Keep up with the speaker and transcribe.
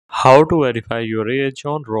How to verify your age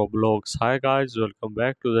on Roblox. Hi guys, welcome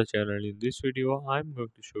back to the channel. In this video, I'm going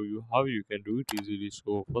to show you how you can do it easily.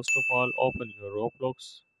 So first of all, open your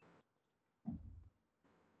Roblox.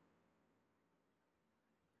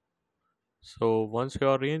 So once you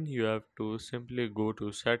are in, you have to simply go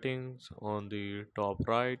to settings on the top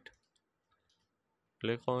right,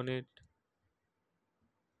 click on it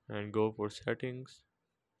and go for settings.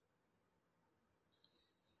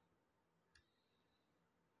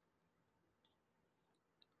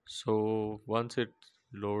 So once it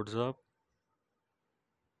loads up,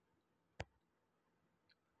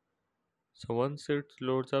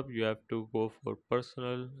 you have to go for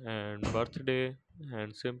personal and birthday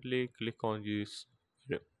and simply click on this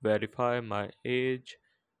verify my age.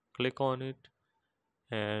 Click on it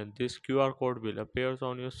and this QR code will appear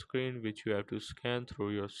on your screen which you have to scan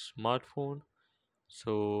through your smartphone.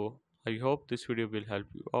 So I hope this video will help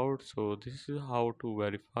you out. So this is how to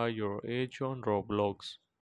verify your age on Roblox.